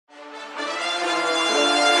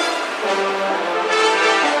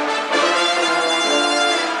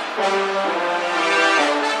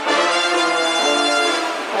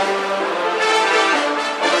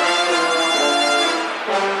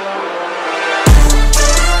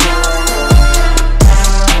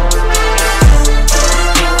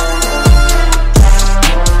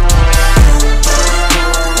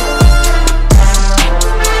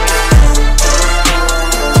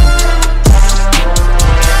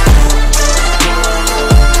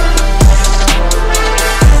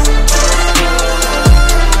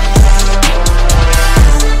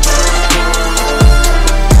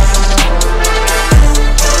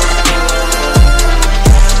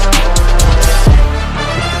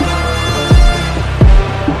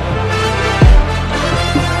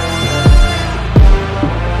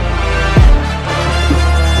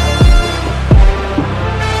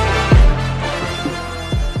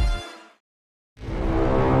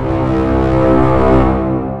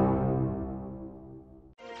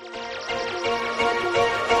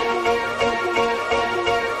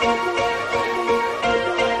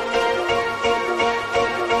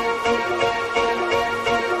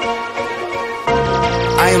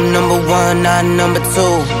I am number one, not number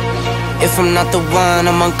two. If I'm not the one,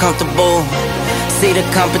 I'm uncomfortable. See the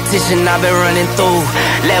competition I've been running through.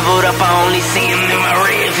 Leveled up, I only see him in my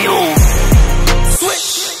rear view.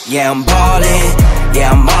 Switch. Yeah, I'm ballin',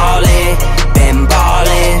 yeah, I'm ballin', been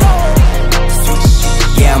ballin'.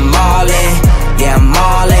 Yeah, I'm ballin', yeah, I'm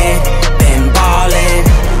ballin', been ballin'.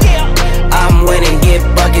 I'm winning, get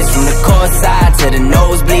buckets from the court side to the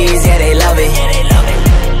nosebleeds, yeah, they love it.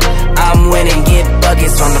 I'm winning, get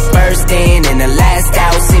buckets from the first in and the last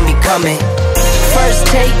out, see me coming. First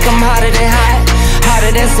take, I'm hotter than hot,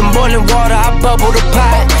 hotter than some boiling water, I bubble the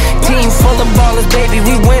pot. Team full of ballers, baby,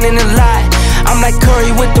 we winning a lot. I'm like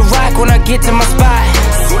Curry with the rock when I get to my spot.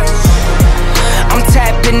 I'm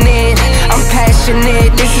tapping in, I'm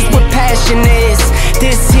passionate, this is what passion is.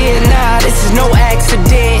 This here, nah, this is no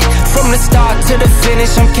accident. From the start to the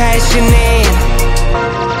finish, I'm cashing in.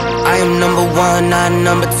 I am number one, not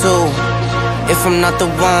number two. If I'm not the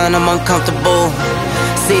one, I'm uncomfortable.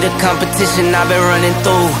 See the competition I've been running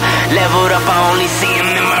through. Leveled up, I only see him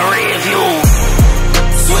in my rear view.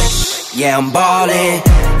 Switch. Yeah, I'm ballin',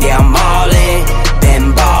 yeah, I'm ballin',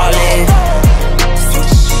 been ballin'.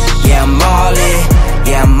 Yeah, I'm ballin',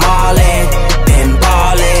 yeah, I'm ballin', been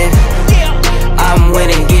ballin'. I'm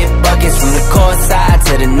winning, get buckets from the court side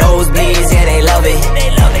to the nosebleeds, yeah, they love it.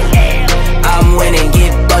 I'm winning,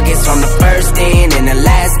 get buckets from the first in and the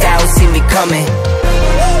last out, see me coming.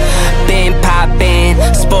 Been poppin',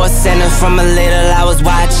 Sports Center from a little I was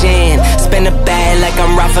watching. Spin a bag like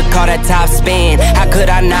I'm Rafa, call that top spin. How could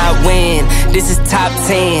I not win? This is top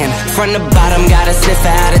 10. From the bottom, gotta sniff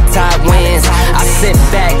out the top wins. I sit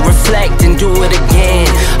back, reflect, and do it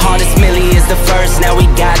again. Hardest milli is the first, now we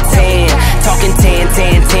got 10. Talking 10,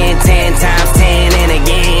 10, 10, 10 times 10 and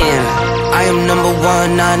again. I am number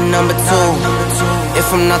one, not number two. If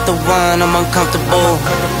I'm not the one, I'm uncomfortable.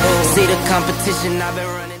 See the competition I've been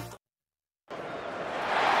running.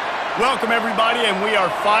 Welcome, everybody, and we are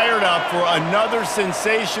fired up for another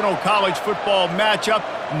sensational college football matchup.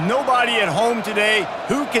 Nobody at home today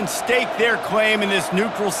who can stake their claim in this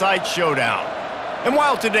neutral site showdown. And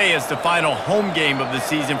while today is the final home game of the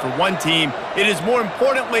season for one team, it is more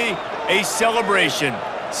importantly a celebration,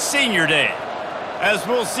 Senior Day. As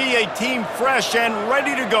we'll see a team fresh and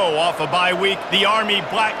ready to go off a bye week, the Army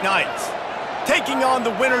Black Knights, taking on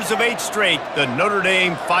the winners of 8 straight, the Notre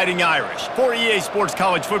Dame Fighting Irish. For EA Sports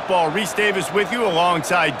College Football, Reese Davis with you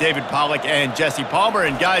alongside David Pollack and Jesse Palmer.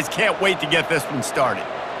 And guys, can't wait to get this one started.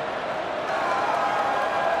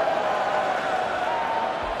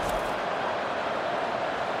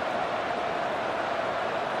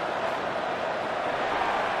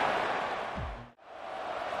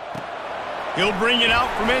 He'll bring it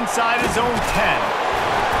out from inside his own 10.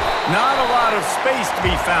 Not a lot of space to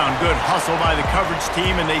be found. Good hustle by the coverage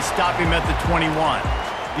team, and they stop him at the 21.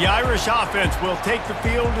 The Irish offense will take the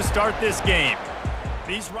field to start this game.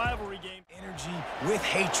 These rivalry games... Energy with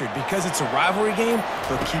hatred. Because it's a rivalry game,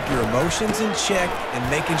 they'll keep your emotions in check and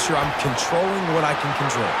making sure I'm controlling what I can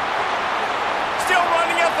control. Still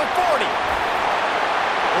running at the 40.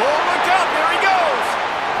 Oh, look out. There he goes.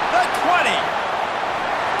 The 20.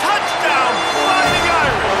 Touchdown, Fighting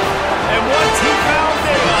Irish. And once he found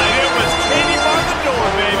daylight, it was Katie bar the door,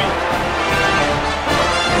 baby.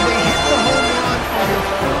 And they hit the home run on their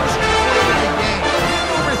first play of the game. Didn't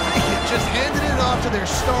overthink it, just handed it off to their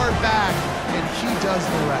star back, and he does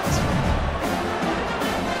the rest.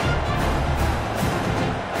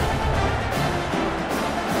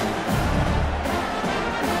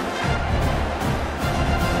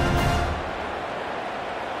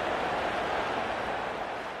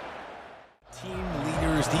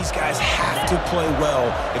 These guys have to play well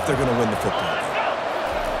if they're going to win the football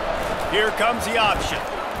game. Here comes the option.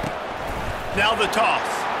 Now the toss.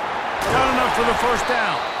 Not enough for the first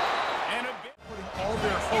down. And putting all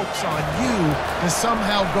their hopes on you to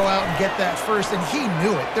somehow go out and get that first, and he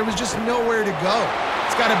knew it. There was just nowhere to go.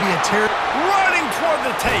 It's got to be a terrible... Running toward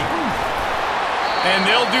the tape. And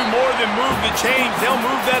they'll do more than move the chains. They'll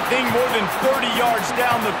move that thing more than 30 yards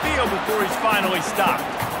down the field before he's finally stopped.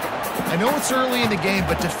 I know it's early in the game,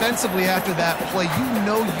 but defensively after that play, you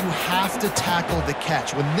know you have to tackle the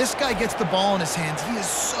catch. When this guy gets the ball in his hands, he is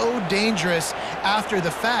so dangerous after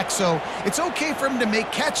the fact. So it's okay for him to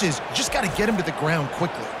make catches. You just got to get him to the ground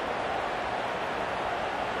quickly.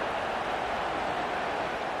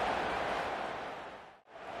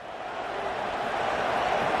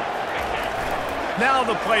 Now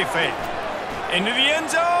the play fake. Into the end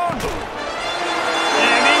zone.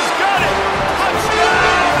 And he's got it.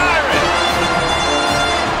 Touchdown!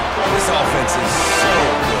 This offense is so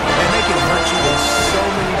good, and they can hurt you in so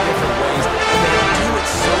many different ways, and they do it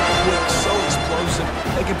so quick, so explosive.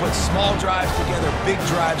 They put small drives together, big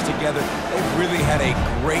drives together. They've really had a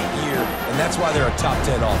great year, and that's why they're a top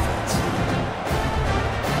 10 offense.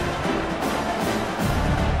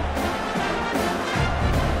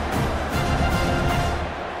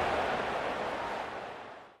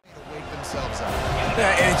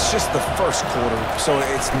 And it's just the first quarter, so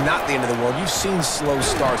it's not the end of the world. You've seen slow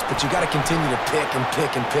starts, but you got to continue to pick and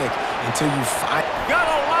pick and pick until you find. Got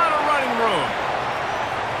a lot of running room.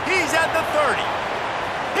 He's at the 30.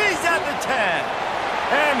 He's at the 10.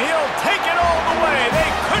 And he'll take it all the way. They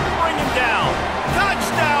couldn't bring him down.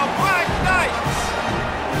 Touchdown, Black Knights.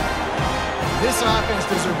 This offense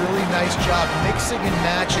does a really nice job mixing and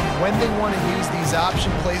matching when they want to use these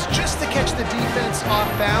option plays just to catch the defense off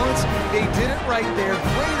balance. They did it right there.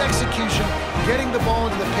 Great execution, getting the ball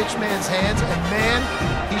into the pitchman's hands, and man,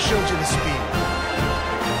 he showed you the speed.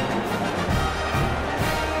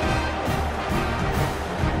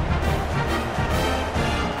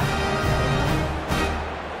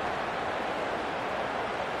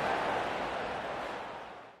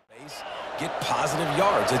 Get positive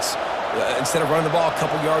yards. It's instead of running the ball a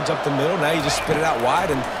couple yards up the middle, now you just spit it out wide,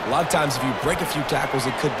 and a lot of times if you break a few tackles,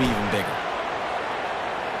 it could be even bigger.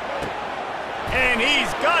 And he's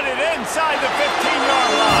got it inside the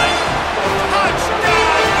 15-yard line.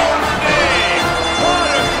 Touchdown, Notre Dame!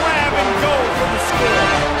 What a grab and go for the score.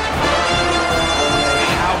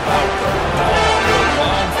 How about the ball? The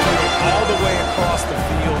long field all the way across the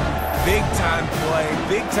field. Big-time play,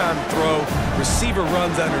 big-time throw. Receiver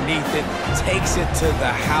runs underneath it, takes it to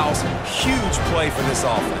the house. Huge play for this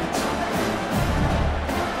offense.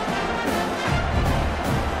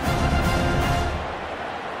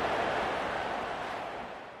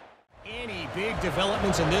 Any big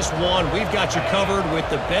developments in this one, we've got you covered with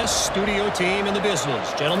the best studio team in the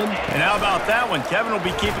business, gentlemen. And how about that one? Kevin will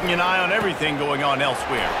be keeping an eye on everything going on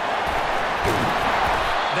elsewhere.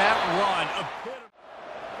 That run,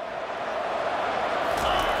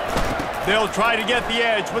 they'll try to get the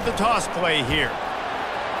edge with the toss play here.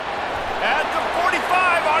 At the 45,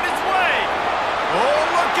 on his way. Oh,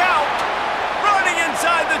 look out. Running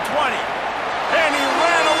inside the 20. And he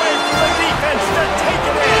ran away from the defense to take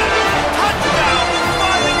it in. Touchdown,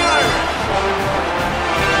 Fighting Irish.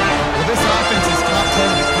 Well, this offense is top 10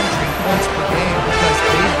 in the country in points per game because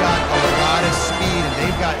they've got a lot of speed and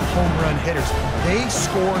they've got home run hitters. They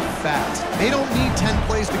score fast. They don't need 10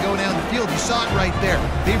 plays to go down the field. You saw it right there.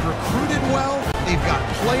 They've recruited well. They've got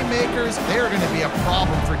playmakers. They're going to be a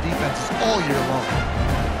problem for defenses all year long.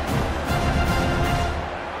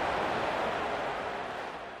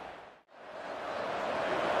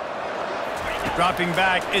 Dropping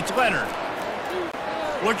back, it's Leonard.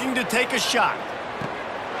 Looking to take a shot.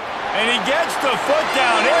 And he gets the foot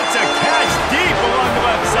down. It's a catch deep along the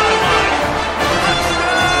left sideline.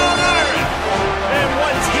 Touchdown, Irish! And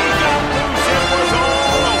once he got loose, it was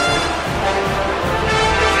all over.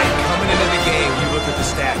 And coming into the game, you look at the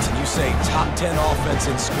stats and you say top 10 offense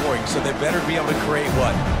in scoring, so they better be able to create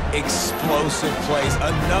what? Explosive plays.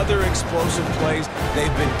 Another explosive plays.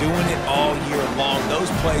 They've been doing it all year long. Those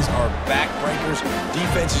plays are backbreakers.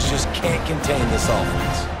 Defenses just can't contain this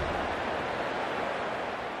offense.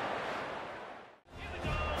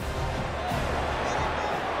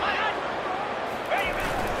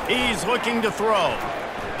 He's looking to throw.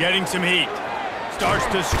 Getting some heat. Starts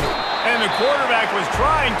to score. And the quarterback was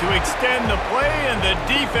trying to extend the play, and the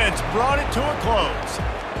defense brought it to a close.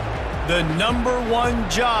 The #1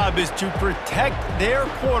 job is to protect their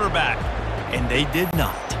quarterback, and they did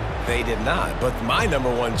not. They did not, but my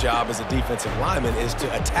 #1 job as a defensive lineman is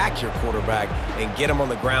to attack your quarterback and get him on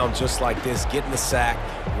the ground just like this, get in the sack,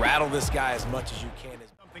 rattle this guy as much as you can.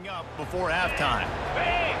 Something up before halftime.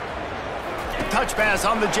 Touch pass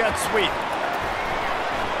on the jet sweep.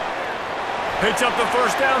 Picks up the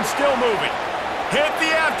first down, still moving. Hit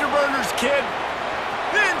the afterburners, kid.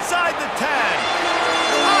 Inside the 10.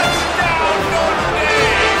 Touchdown, Notre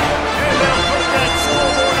Dame! And they'll put that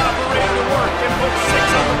scoreboard operator to work and put 6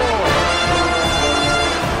 on the board.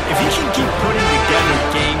 If he can keep putting together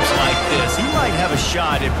games like this, he might have a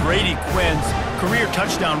shot at Brady Quinn's career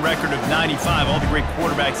touchdown record of 95. All the great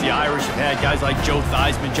quarterbacks the Irish have had, guys like Joe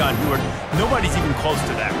Theismann, John Hewart, nobody's even close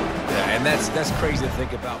to that. Yeah, and that's crazy to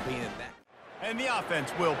think about being in that. And the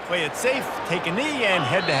offense will play it safe, take a knee, and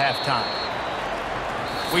head to halftime.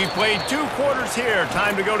 We've played 2 quarters here.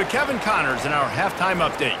 Time to go to Kevin Connors in our halftime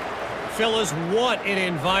update. Fellas, what an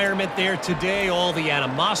environment there today. All the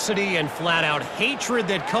animosity and flat-out hatred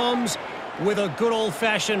that comes with a good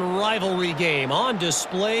old-fashioned rivalry game on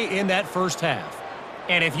display in that first half.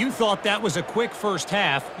 And if you thought that was a quick first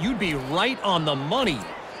half, you'd be right on the money.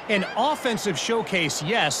 An offensive showcase,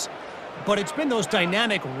 yes, but it's been those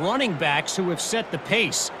dynamic running backs who have set the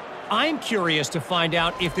pace. I'm curious to find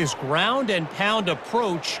out if this ground and pound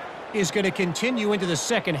approach is going to continue into the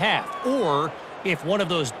second half, or if one of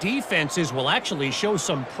those defenses will actually show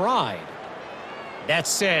some pride. That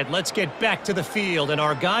said, let's get back to the field and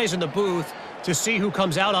our guys in the booth to see who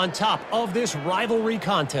comes out on top of this rivalry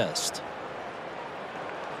contest.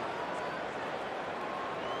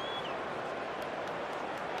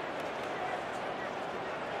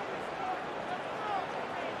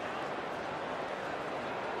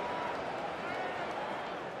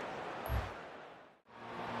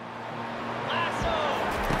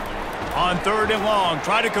 On 3rd and long,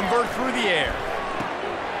 try to convert through the air.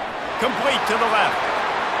 Complete to the left.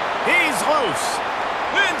 He's loose.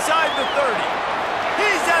 Inside the 30.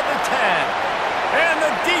 He's at the 10. And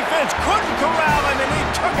the defense couldn't corral him, and he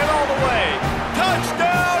took it all the way.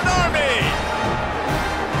 Touchdown, Army!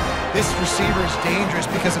 This receiver is dangerous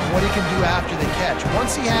because of what he can do after the catch.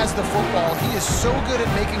 Once he has the football, he is so good at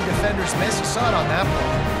making defenders miss. You saw it on that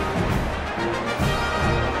play.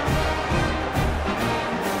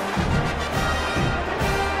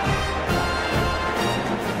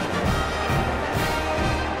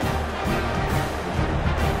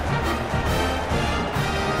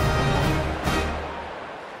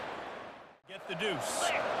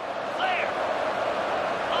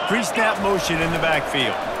 Pre-snap motion in the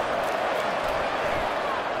backfield.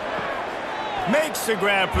 Makes the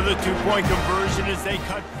grab for the two-point conversion as they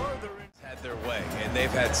cut further. Had their way, and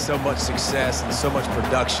they've had so much success and so much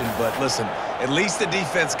production. But listen, at least the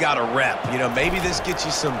defense got a rep. You know, maybe this gets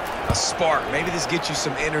you a spark. Maybe this gets you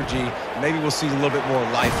some energy. Maybe we'll see a little bit more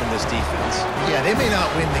life in this defense. Yeah, they may not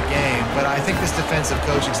win the game, but I think this defensive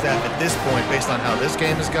coaching staff at this point, based on how this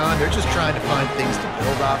game has gone, they're just trying to find things to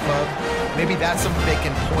build off of. Maybe that's something they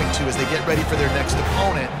can point to as they get ready for their next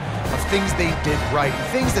opponent, of things they did right,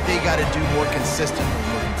 things that they got to do more consistently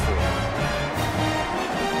moving forward.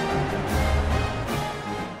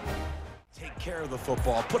 Take care of the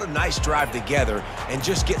football, put a nice drive together, and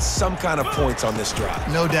just get some kind of points on this drive.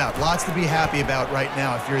 No doubt. Lots to be happy about right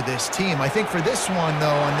now if you're this team. I think for this one, though,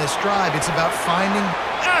 on this drive, it's about finding...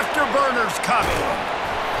 Afterburners coming.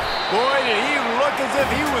 Boy, did he look as if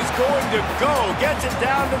he was going to go. Gets it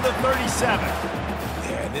down to the 37.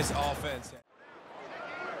 Yeah, this offense...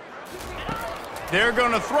 They're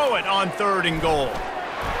going to throw it on 3rd and goal.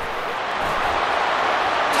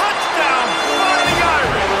 Touchdown, Fighting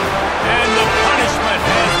Irish! And the punishment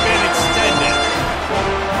has been extended.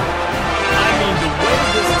 I mean, the way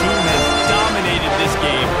this team has dominated this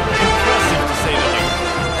game, impressive to say the least.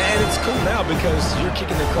 And it's cool now because you're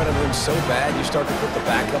kicking the crud out of them so bad, you start to put the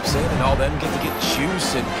backups in, and all them get to get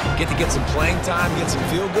juice and get to get some playing time, get some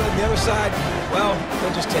feel good. On the other side, well,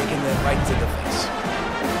 they're just taking it right to the face.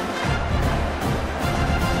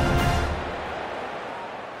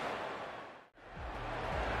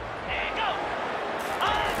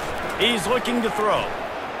 He's looking to throw.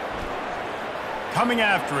 Coming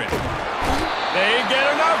after it. They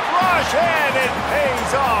get enough rush, and it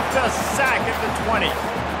pays off. The sack at the 20.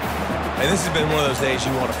 And this has been one of those days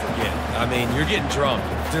you want to forget. I mean, you're getting drunk.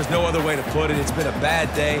 There's no other way to put it. It's been a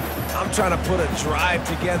bad day. I'm trying to put a drive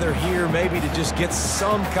together here, maybe to just get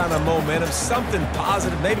some kind of momentum, something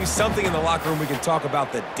positive, maybe something in the locker room we can talk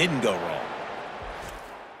about that didn't go wrong.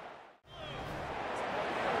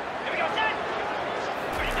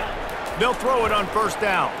 They'll throw it on 1st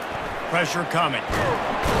down. Pressure coming.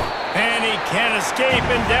 And he can't escape,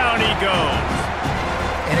 and down he goes.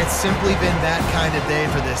 And it's simply been that kind of day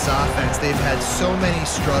for this offense. They've had so many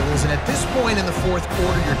struggles, and at this point in the 4th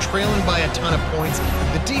quarter, you're trailing by a ton of points.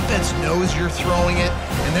 The defense knows you're throwing it,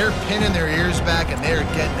 and they're pinning their ears back, and they're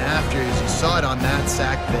getting after you, as you saw it on that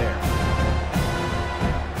sack there.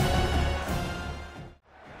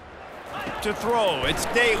 To throw, it's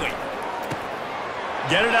Daly.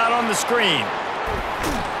 Get it out on the screen.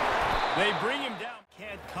 They bring him down.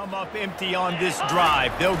 Can't come up empty on this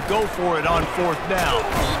drive. They'll go for it on 4th down.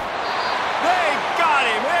 They got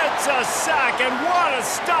him. It's a sack, and what a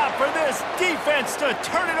stop for this defense to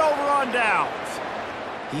turn it over on downs.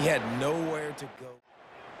 He had nowhere to go.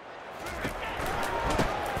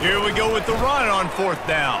 Here we go with the run on 4th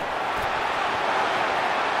down.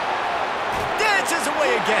 Dances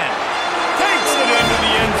away again. Takes it into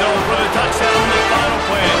the end zone for the touchdown on the final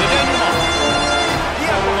play. The Denver. The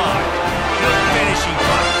upper line. The finishing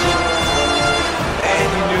touch. And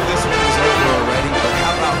you knew this one was over already, but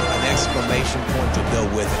how about an exclamation point to go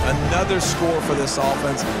with it? Another score for this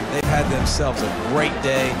offense. They've had themselves a great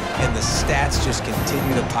day, and the stats just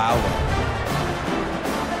continue to pile up.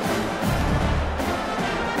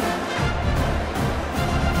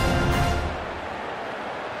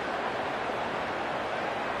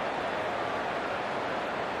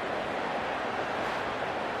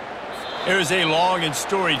 There's a long and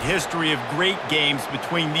storied history of great games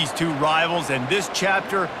between these two rivals, and this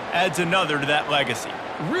chapter adds another to that legacy.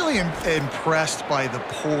 Really impressed by the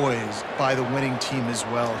poise by the winning team as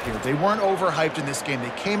well here. They weren't overhyped in this game.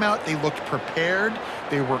 They came out, they looked prepared,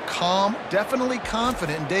 they were calm, definitely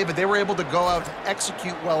confident, and David, they were able to go out and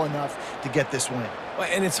execute well enough to get this win.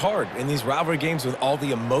 And it's hard in these rivalry games with all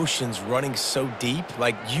the emotions running so deep.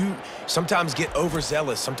 Like, you sometimes get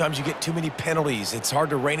overzealous. Sometimes you get too many penalties. It's hard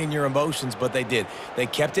to rein in your emotions, but they did. They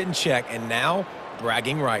kept it in check, and now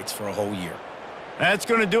bragging rights for a whole year. That's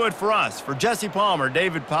going to do it for us. For Jesse Palmer,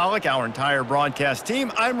 David Pollack, our entire broadcast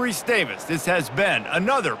team, I'm Reese Davis. This has been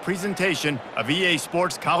another presentation of EA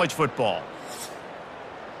Sports College Football.